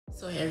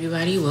So hey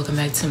everybody, welcome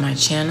back to my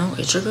channel.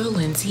 It's your girl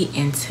Lindsay,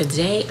 and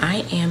today I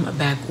am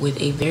back with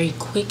a very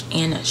quick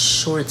and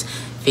short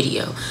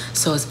video.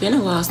 So it's been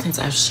a while since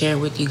I've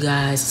shared with you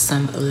guys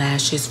some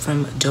lashes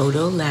from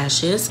DODO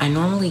Lashes. I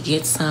normally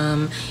get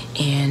some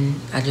and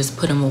I just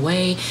put them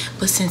away,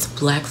 but since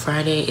Black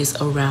Friday is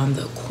around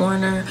the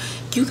corner,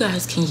 you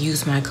guys can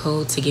use my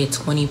code to get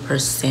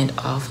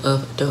 20% off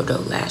of DODO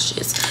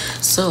Lashes.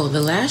 So the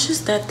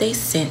lashes that they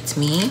sent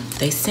me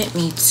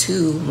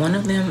two. One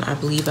of them I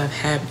believe I've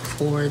had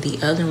before, the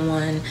other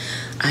one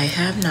I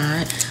have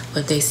not,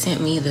 but they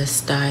sent me the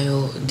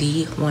style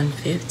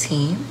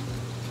D115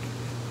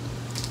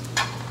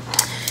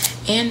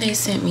 and they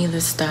sent me the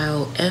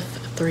style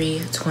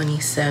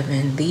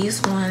F327.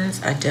 These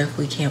ones I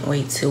definitely can't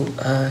wait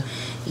to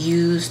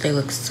use. They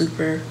look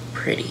super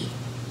pretty.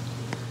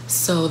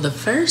 So the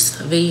first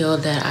video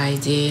that I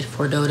did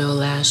for DODO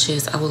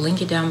Lashes, I will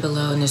link it down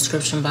below in the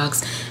description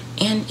box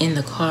and in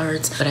the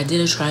cards, but I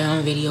did a try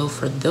on video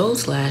for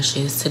those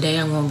lashes. Today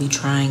I won't be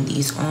trying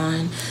these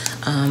on,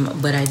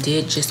 but I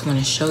did just want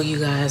to show you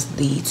guys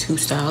the two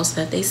styles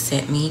that they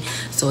sent me.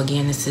 So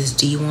again, this is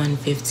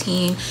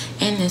D115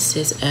 and this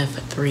is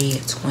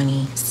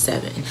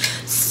F327.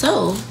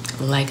 So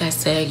like I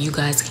said, you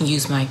guys can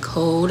use my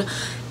code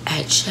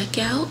at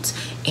checkout,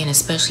 and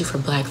especially for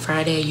Black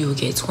Friday you will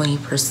get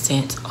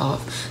 20%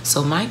 off.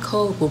 So my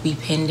code will be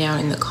pinned down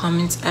in the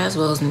comments as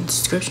well as in the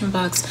description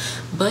box,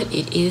 but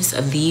it is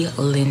the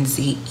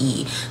Lindsay.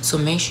 So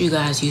make sure you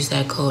guys use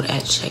that code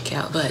at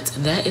checkout. But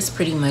that is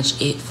pretty much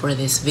it for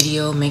this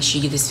video. Make sure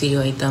you give this video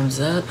a thumbs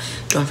up.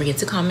 Don't forget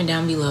to comment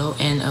down below,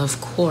 and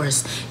of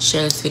course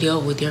share this video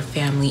with your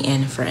family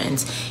and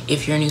friends.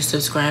 If you're a new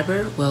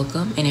subscriber,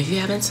 welcome, and if you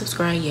haven't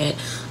subscribed yet,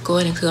 go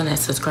ahead and click on that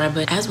subscribe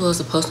button as well as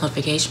the post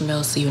notification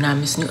bell so you're not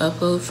missing a new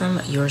upload from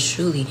yours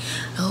truly.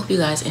 I hope you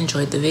guys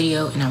enjoyed the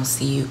video, and I'll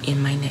see you in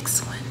my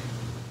next one.